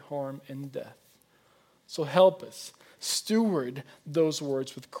bring great harm and death. So help us steward those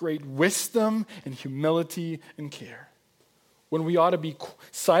words with great wisdom and humility and care. When we ought to be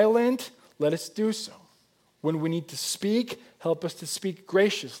silent, let us do so. When we need to speak, help us to speak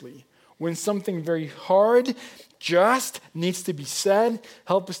graciously. When something very hard just needs to be said,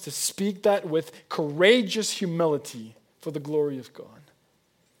 help us to speak that with courageous humility for the glory of God.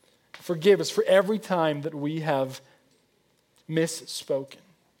 Forgive us for every time that we have misspoken.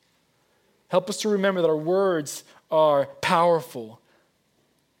 Help us to remember that our words are powerful.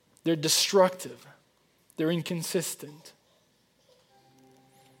 They're destructive. They're inconsistent.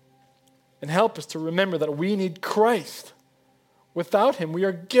 And help us to remember that we need Christ. Without him, we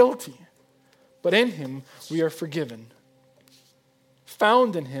are guilty. But in him, we are forgiven.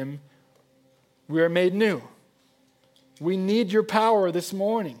 Found in him, we are made new. We need your power this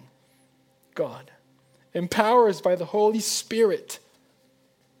morning, God. Empower us by the Holy Spirit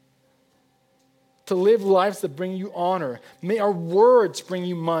to live lives that bring you honor. May our words bring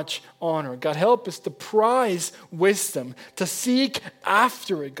you much honor. God, help us to prize wisdom, to seek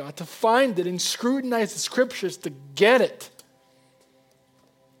after it, God, to find it and scrutinize the Scriptures to get it.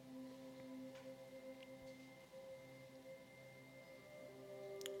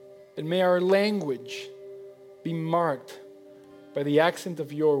 And may our language be marked by the accent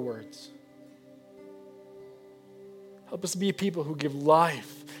of your words. Help us be a people who give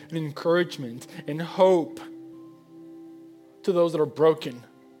life and encouragement and hope to those that are broken.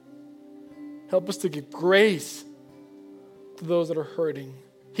 Help us to give grace to those that are hurting,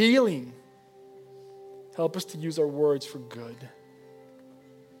 healing. Help us to use our words for good.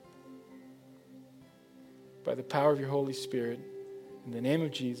 By the power of your Holy Spirit, in the name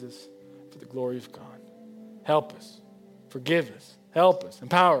of Jesus, for the glory of God. Help us, forgive us, help us,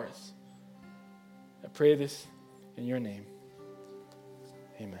 empower us. I pray this in your name.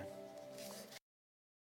 Amen.